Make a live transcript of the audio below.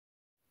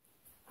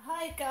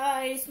Hi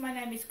guys, my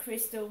name is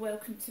Crystal.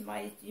 Welcome to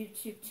my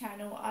YouTube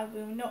channel. I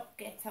will not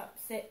get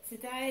upset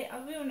today. I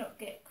will not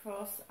get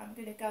cross. I'm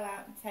going to go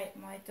out and take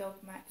my dog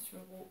Max for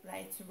a walk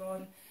later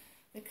on.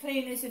 The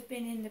cleaners have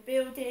been in the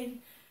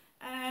building.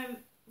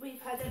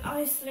 We've had an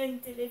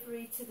Iceland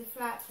delivery to the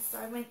flat, so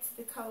I went to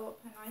the co-op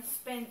and I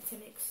spent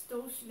an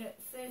extortionate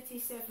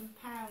 £37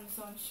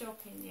 on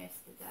shopping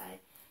yesterday.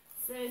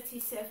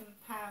 £37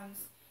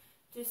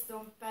 just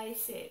on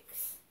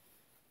basics.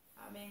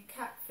 I mean,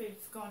 cat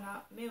food's gone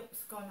up,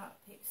 milk's gone up,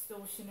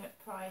 extortionate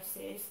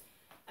prices.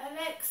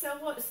 Alexa,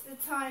 what's the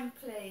time,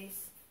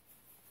 please?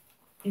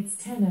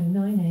 It's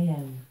 10:09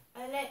 a.m.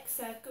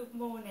 Alexa, good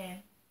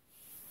morning.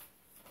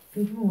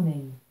 Good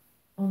morning.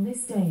 On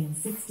this day in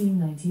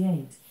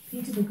 1698,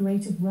 Peter the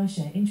Great of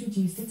Russia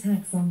introduced a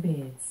tax on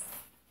beards.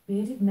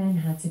 Bearded men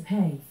had to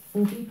pay,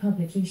 or be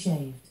publicly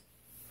shaved.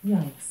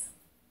 Yikes.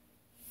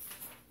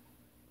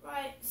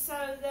 Right,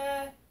 so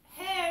the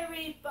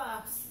hairy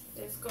bus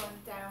has gone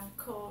down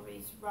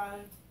Corey's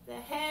Road. The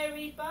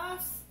hairy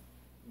bus,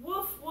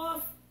 woof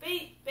woof,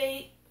 beep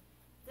beep.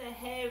 The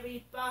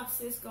hairy bus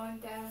has gone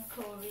down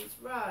Corey's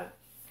Road.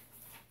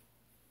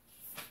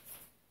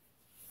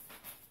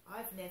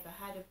 I've never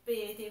had a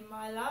beard in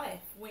my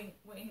life. Wink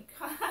wink,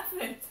 I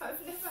haven't.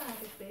 I've never had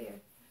a beard.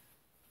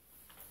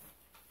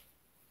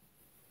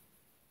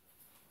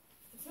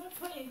 There's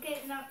no point in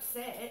getting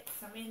upset.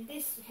 I mean,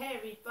 this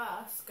hairy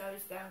bus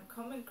goes down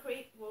Common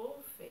Creek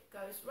Wharf, it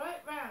goes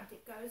right round,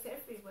 it goes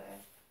everywhere.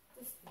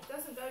 It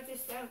doesn't go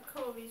just down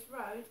Corey's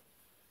Road.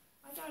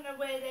 I don't know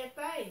where they're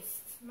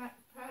based.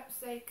 Perhaps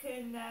they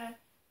can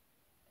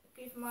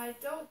give my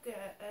dog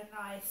a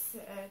nice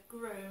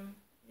groom,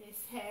 this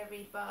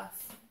hairy bus.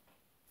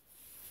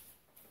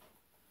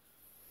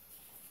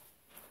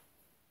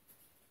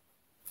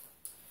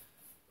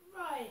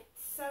 Right.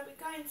 So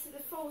we're going to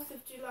the 4th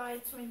of July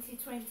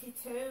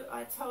 2022.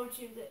 I told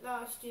you that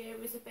last year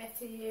was a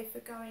better year for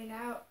going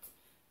out.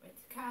 Went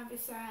to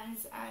Canvas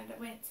Sands and I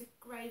went to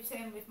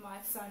Gravesend with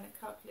my son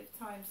a couple of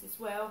times as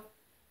well.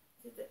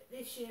 So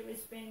this year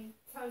has been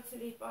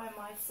totally by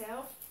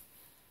myself.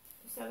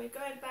 So we're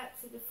going back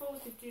to the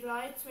 4th of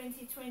July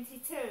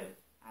 2022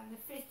 and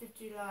the 5th of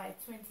July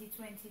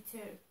 2022.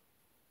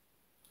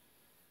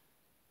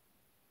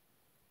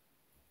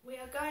 We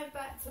are going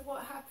back to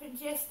what happened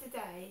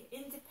yesterday,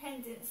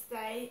 Independence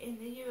Day in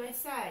the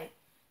USA.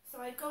 So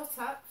I got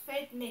up,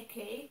 fed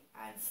Nicky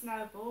and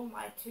Snowball,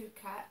 my two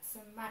cats,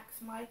 and Max,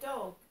 my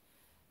dog.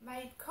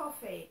 Made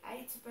coffee,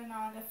 ate a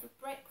banana for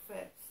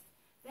breakfast.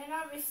 Then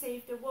I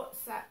received a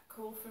WhatsApp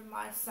call from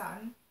my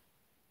son.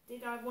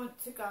 Did I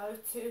want to go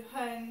to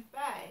Herne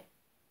Bay?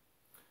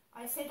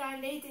 I said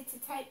I needed to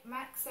take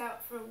Max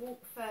out for a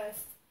walk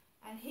first,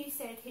 and he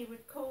said he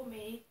would call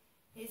me,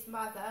 his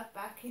mother,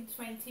 back in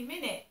 20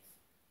 minutes.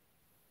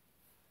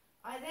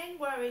 I then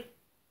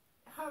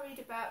hurried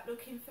about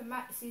looking for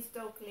Max's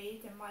dog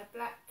lead and my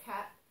black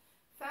cat,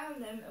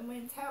 found them and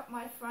went out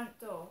my front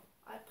door.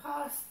 I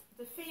passed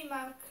the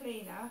female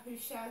cleaner who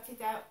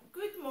shouted out,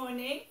 "Good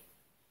morning,"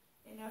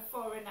 in a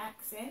foreign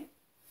accent.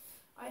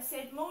 I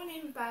said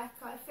morning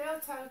back. I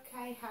felt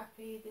okay,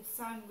 happy, the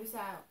sun was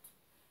out.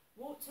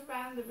 Walked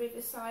around the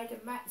riverside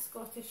and Max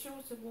got a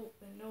shorter walk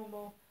than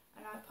normal,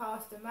 and I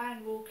passed a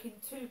man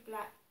walking two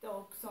black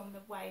dogs on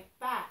the way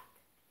back.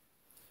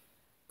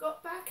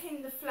 Got back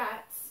in the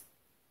flats.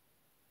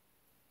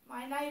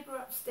 My neighbour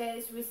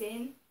upstairs was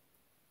in.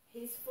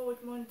 His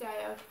Ford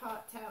Mondeo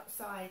parked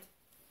outside.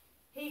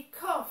 He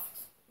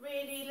coughed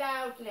really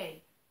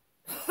loudly.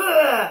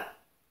 I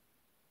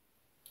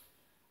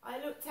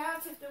looked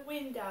out of the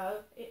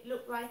window. It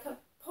looked like a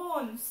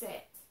porn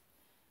set.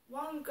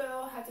 One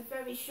girl had a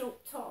very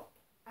short top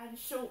and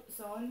shorts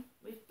on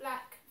with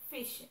black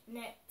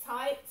fishnet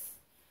tights.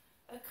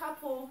 A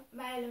couple,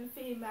 male and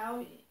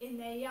female, in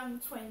their young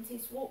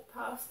 20s walked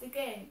past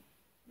again.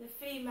 The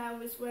female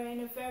was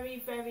wearing a very,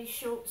 very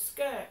short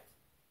skirt.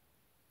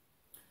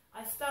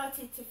 I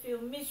started to feel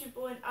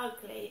miserable and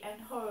ugly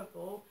and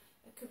horrible,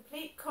 a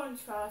complete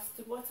contrast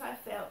to what I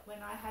felt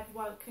when I had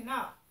woken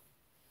up.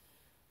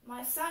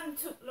 My son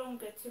took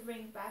longer to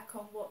ring back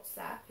on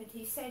WhatsApp, and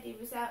he said he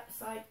was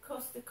outside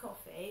Costa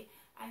Coffee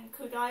and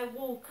could I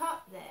walk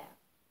up there.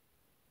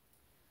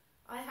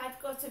 I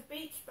had got a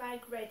beach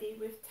bag ready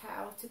with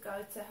towel to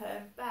go to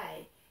Herne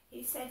Bay.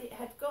 He said it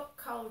had got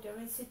colder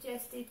and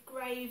suggested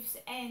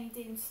Gravesend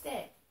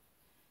instead.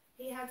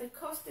 He had a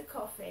Costa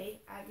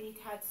Coffee and he'd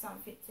had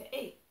something to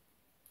eat.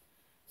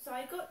 So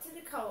I got to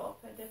the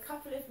co-op and a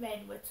couple of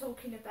men were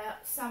talking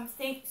about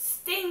something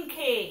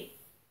stinky.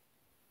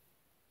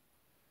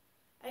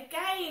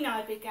 Again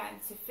I began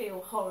to feel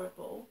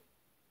horrible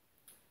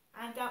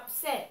and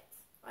upset.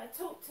 I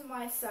talked to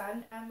my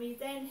son and we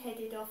then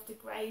headed off to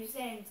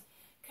Gravesend.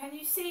 Can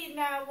you see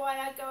now why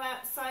I go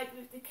outside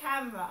with the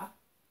camera?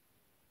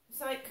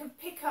 So it can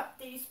pick up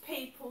these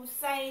people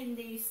saying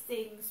these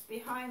things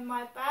behind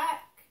my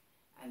back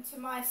and to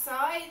my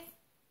side.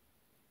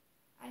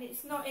 And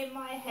it's not in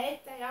my head.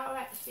 They're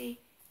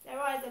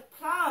either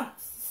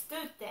plants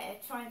stood there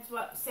trying to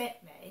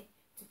upset me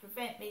to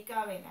prevent me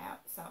going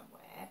out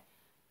somewhere,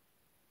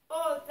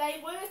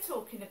 they were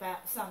talking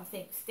about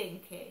something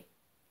stinky.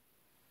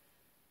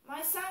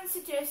 My son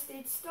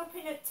suggested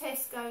stopping at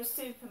Tesco's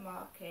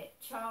supermarket,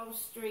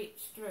 Charles Street,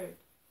 Strood.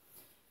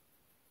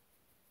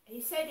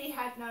 He said he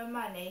had no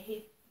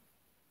money,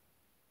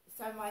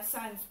 so my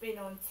son's been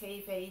on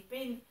TV,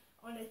 been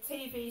on a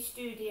TV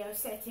studio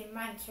set in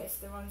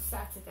Manchester on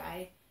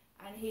Saturday,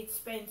 and he'd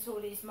spent all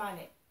his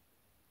money.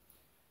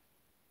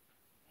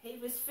 He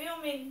was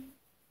filming,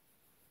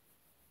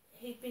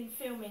 he'd been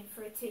filming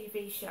for a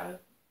TV show.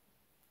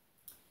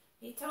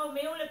 He told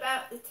me all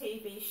about the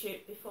TV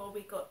shoot before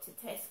we got to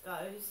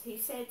Tesco's. He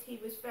said he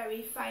was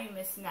very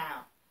famous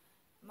now,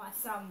 my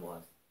son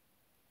was.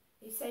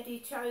 He said he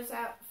chose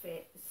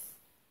outfits.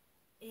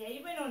 Yeah,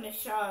 he went on a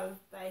show,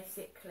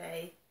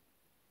 basically.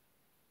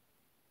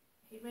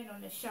 He went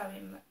on a show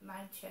in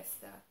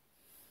Manchester.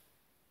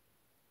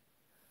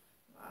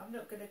 Well, I'm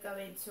not going to go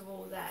into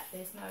all that.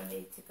 There's no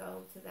need to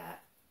go into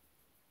that.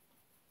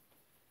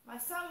 My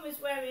son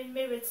was wearing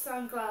mirrored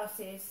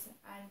sunglasses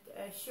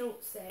and a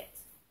short set,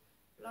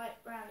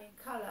 light brown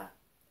in colour.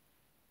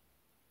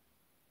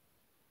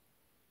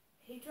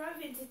 He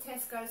drove into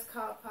Tesco's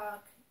car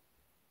park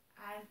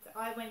and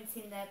I went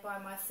in there by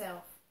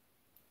myself.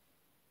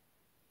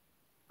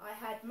 I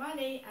had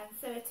money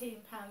and £13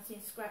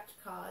 in scratch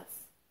cards.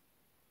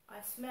 I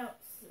smelt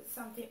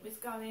something was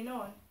going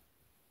on.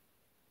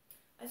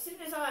 As soon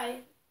as I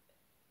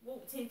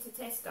walked into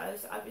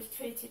Tesco's, I was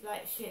treated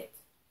like shit.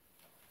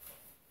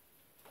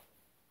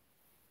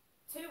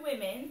 Two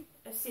women,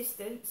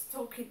 assistants,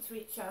 talking to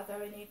each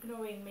other and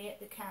ignoring me at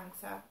the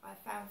counter, I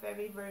found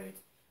very rude.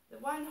 The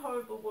one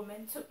horrible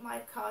woman took my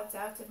cards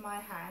out of my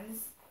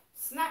hands,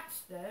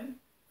 snatched them,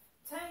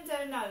 turned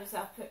her nose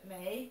up at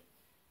me,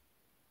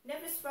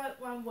 never spoke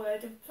one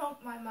word and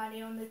plonked my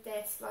money on the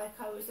desk like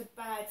I was a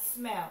bad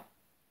smell.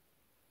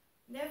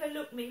 Never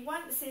looked me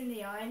once in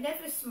the eye,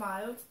 never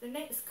smiled. The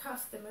next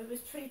customer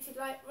was treated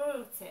like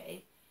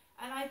royalty.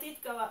 And I did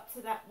go up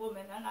to that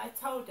woman and I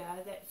told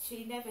her that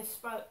she never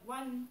spoke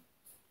one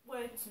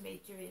word to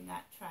me during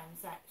that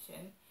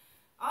transaction.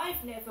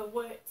 I've never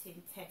worked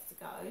in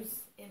Tesco's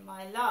in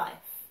my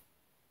life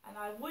and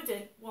I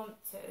wouldn't want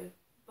to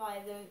by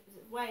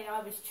the way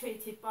I was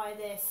treated by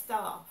their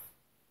staff.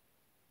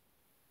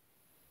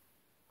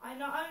 I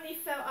not only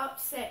felt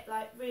upset,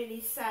 like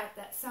really sad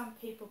that some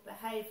people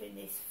behave in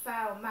this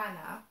foul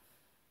manner,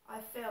 I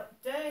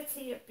felt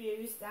dirty,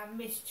 abused and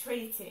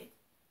mistreated.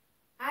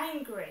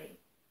 Angry.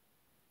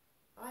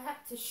 I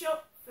had to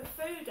shop for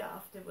food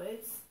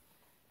afterwards.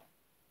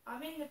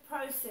 I'm in the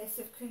process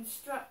of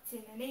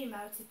constructing an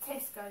email to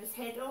Tesco's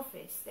head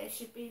office. There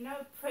should be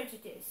no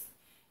prejudice,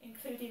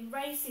 including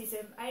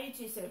racism,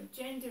 ageism,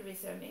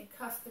 genderism in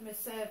customer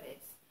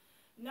service.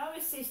 No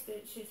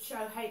assistant should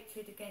show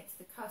hatred against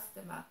the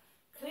customer.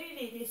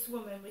 Clearly this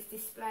woman was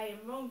displaying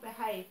wrong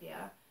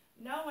behaviour.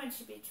 No one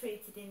should be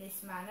treated in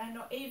this manner,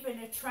 not even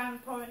a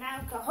tramp or an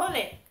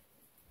alcoholic.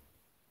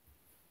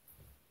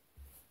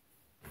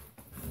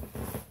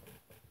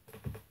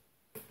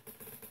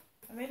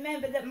 I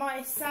remember that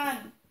my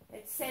son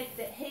had said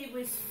that he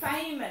was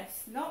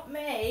famous, not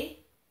me.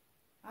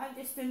 I'm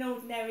just an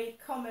ordinary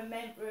common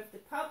member of the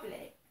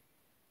public.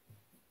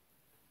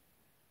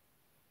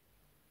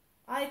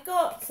 I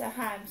got a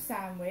ham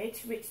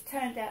sandwich which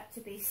turned out to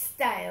be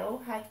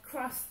stale, had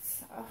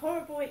crusts, a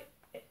horrible,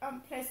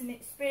 unpleasant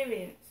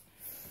experience.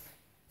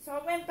 So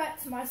I went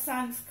back to my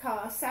son's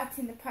car, sat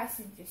in the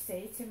passenger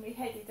seat and we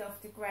headed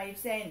off to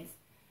Gravesend.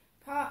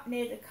 Parked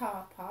near the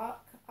car park.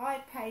 I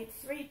paid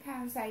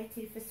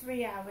 £3.80 for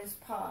 3 hours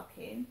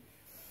parking,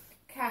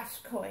 cash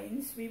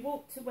coins. We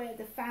walked to where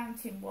the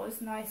fountain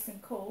was, nice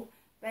and cool,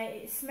 but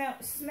it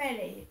smelt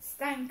smelly, it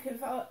stank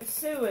of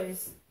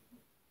sewers.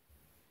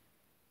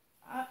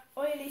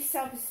 Oily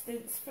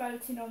substance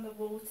floating on the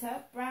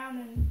water, brown,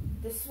 and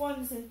the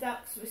swans and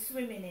ducks were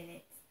swimming in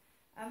it.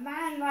 A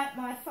man like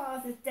my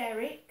father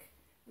Derek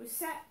was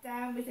sat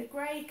down with a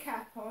grey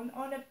cap on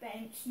a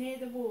bench near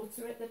the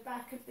water at the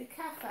back of the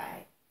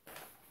cafe.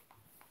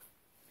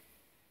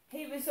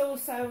 He was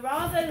also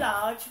rather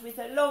large with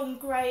a long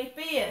grey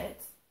beard.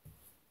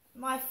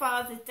 My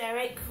father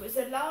Derek was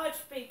a large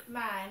big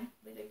man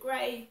with a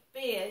grey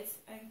beard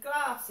and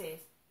glasses.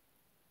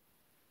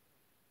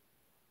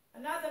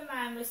 Another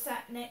man was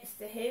sat next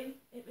to him.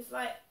 It was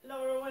like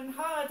Laurel and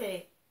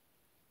Hardy.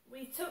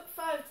 We took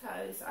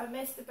photos. I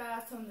messed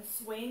about on the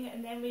swing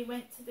and then we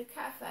went to the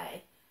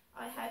cafe.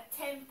 I had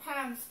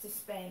 £10 to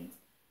spend.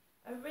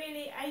 A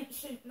really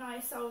ancient,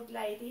 nice old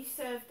lady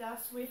served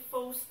us with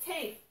false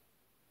teeth.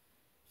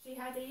 She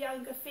had a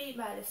younger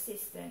female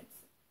assistant.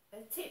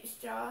 A tips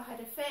jar had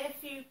a fair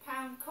few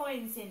pound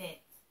coins in it.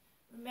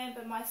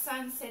 Remember, my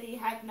son said he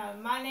had no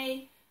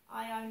money.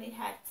 I only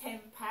had £10.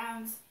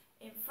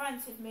 In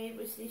front of me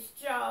was this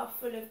jar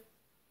full of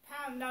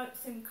pound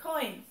notes and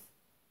coins.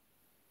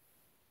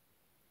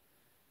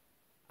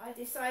 I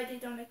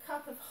decided on a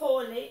cup of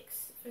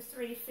Horlicks for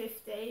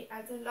 £3.50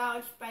 and a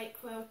large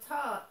Bakewell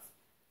tart.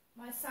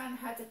 My son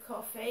had a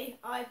coffee.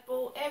 I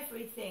bought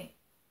everything.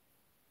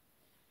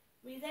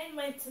 We then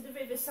went to the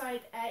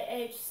Riverside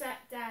Edge,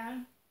 sat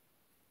down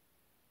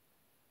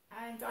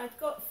and I'd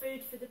got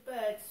food for the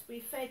birds. We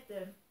fed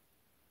them.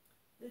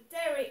 The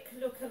Derek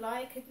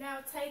look-alike had now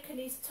taken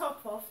his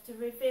top off to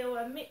reveal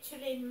a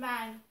Michelin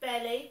Man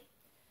belly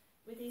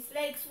with his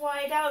legs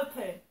wide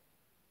open.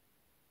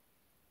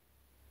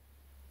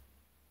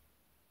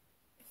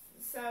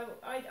 So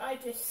I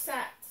just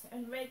sat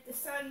and read the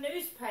Sun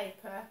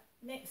newspaper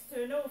next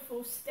to an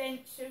awful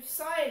stench of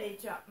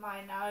silage up my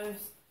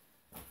nose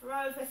for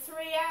over 3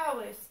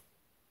 hours.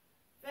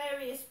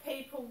 Various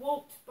people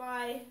walked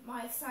by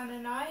my son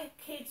and I,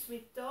 kids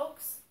with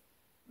dogs,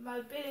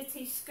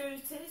 mobility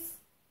scooters.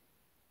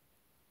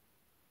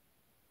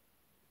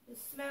 The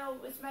smell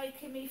was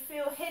making me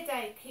feel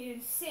headachy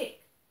and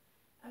sick.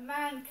 A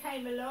man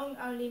came along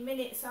only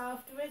minutes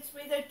afterwards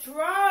with a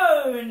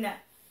drone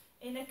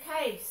in a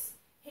case.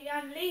 He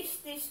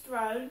unleashed this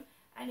drone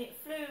and it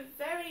flew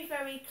very,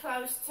 very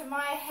close to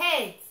my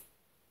head.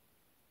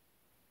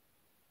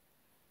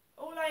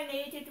 All I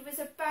needed was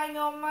a bang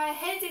on my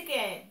head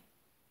again.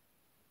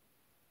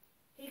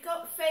 He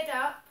got fed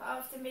up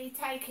after me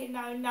taking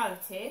no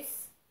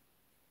notice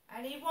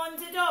and he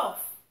wandered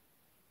off.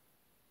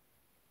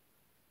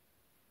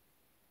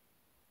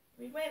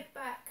 We went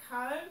back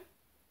home.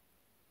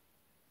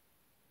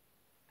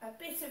 A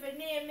bit of a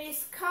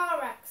near-miss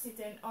car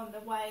accident on the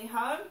way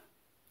home.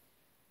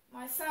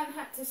 My son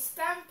had to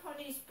stamp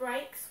on his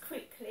brakes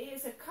quickly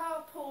as a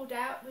car pulled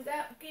out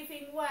without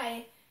giving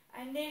way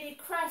and nearly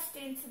crashed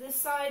into the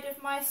side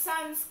of my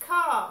son's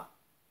car.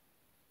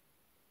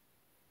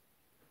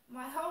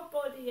 My whole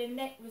body and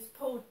neck was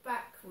pulled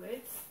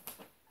backwards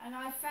and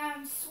I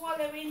found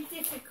swallowing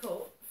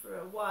difficult for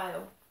a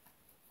while.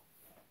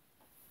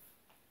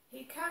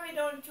 He carried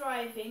on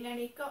driving and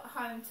he got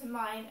home to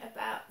mine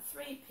about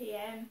 3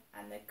 p.m.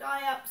 and the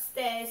guy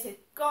upstairs had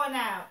gone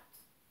out.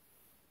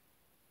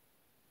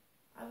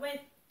 I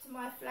went to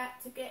my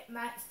flat to get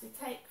Max to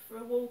take for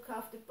a walk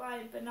after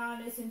buying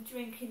bananas and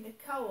drinking the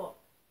Co-op.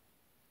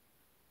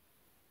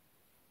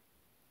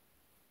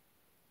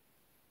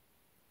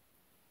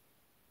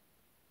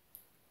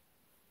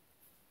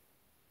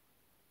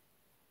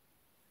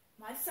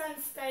 My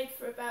son stayed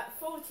for about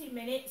 40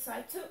 minutes.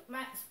 I took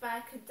Max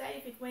back and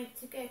David went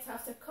to get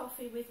us a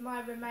coffee with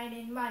my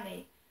remaining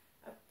money.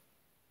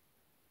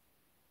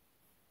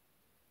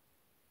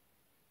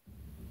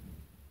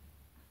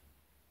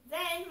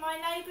 Then my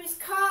neighbour's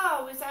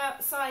car was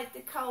outside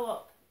the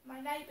Co-op. My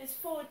neighbour's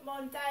Ford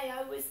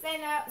Mondeo was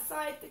then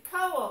outside the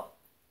Co-op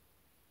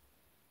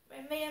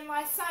when me and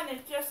my son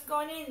had just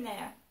gone in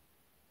there.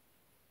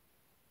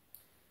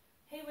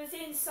 He was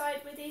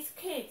inside with his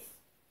kids.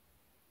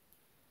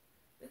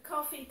 The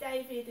coffee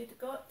David had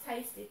got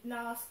tasted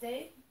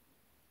nasty.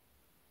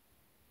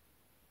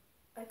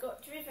 I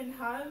got driven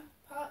home,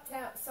 parked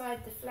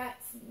outside the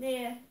flats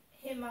near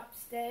him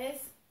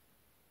upstairs.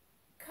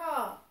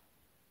 Car.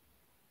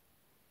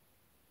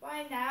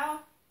 By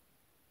now,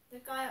 the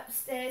guy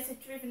upstairs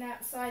had driven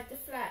outside the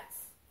flats.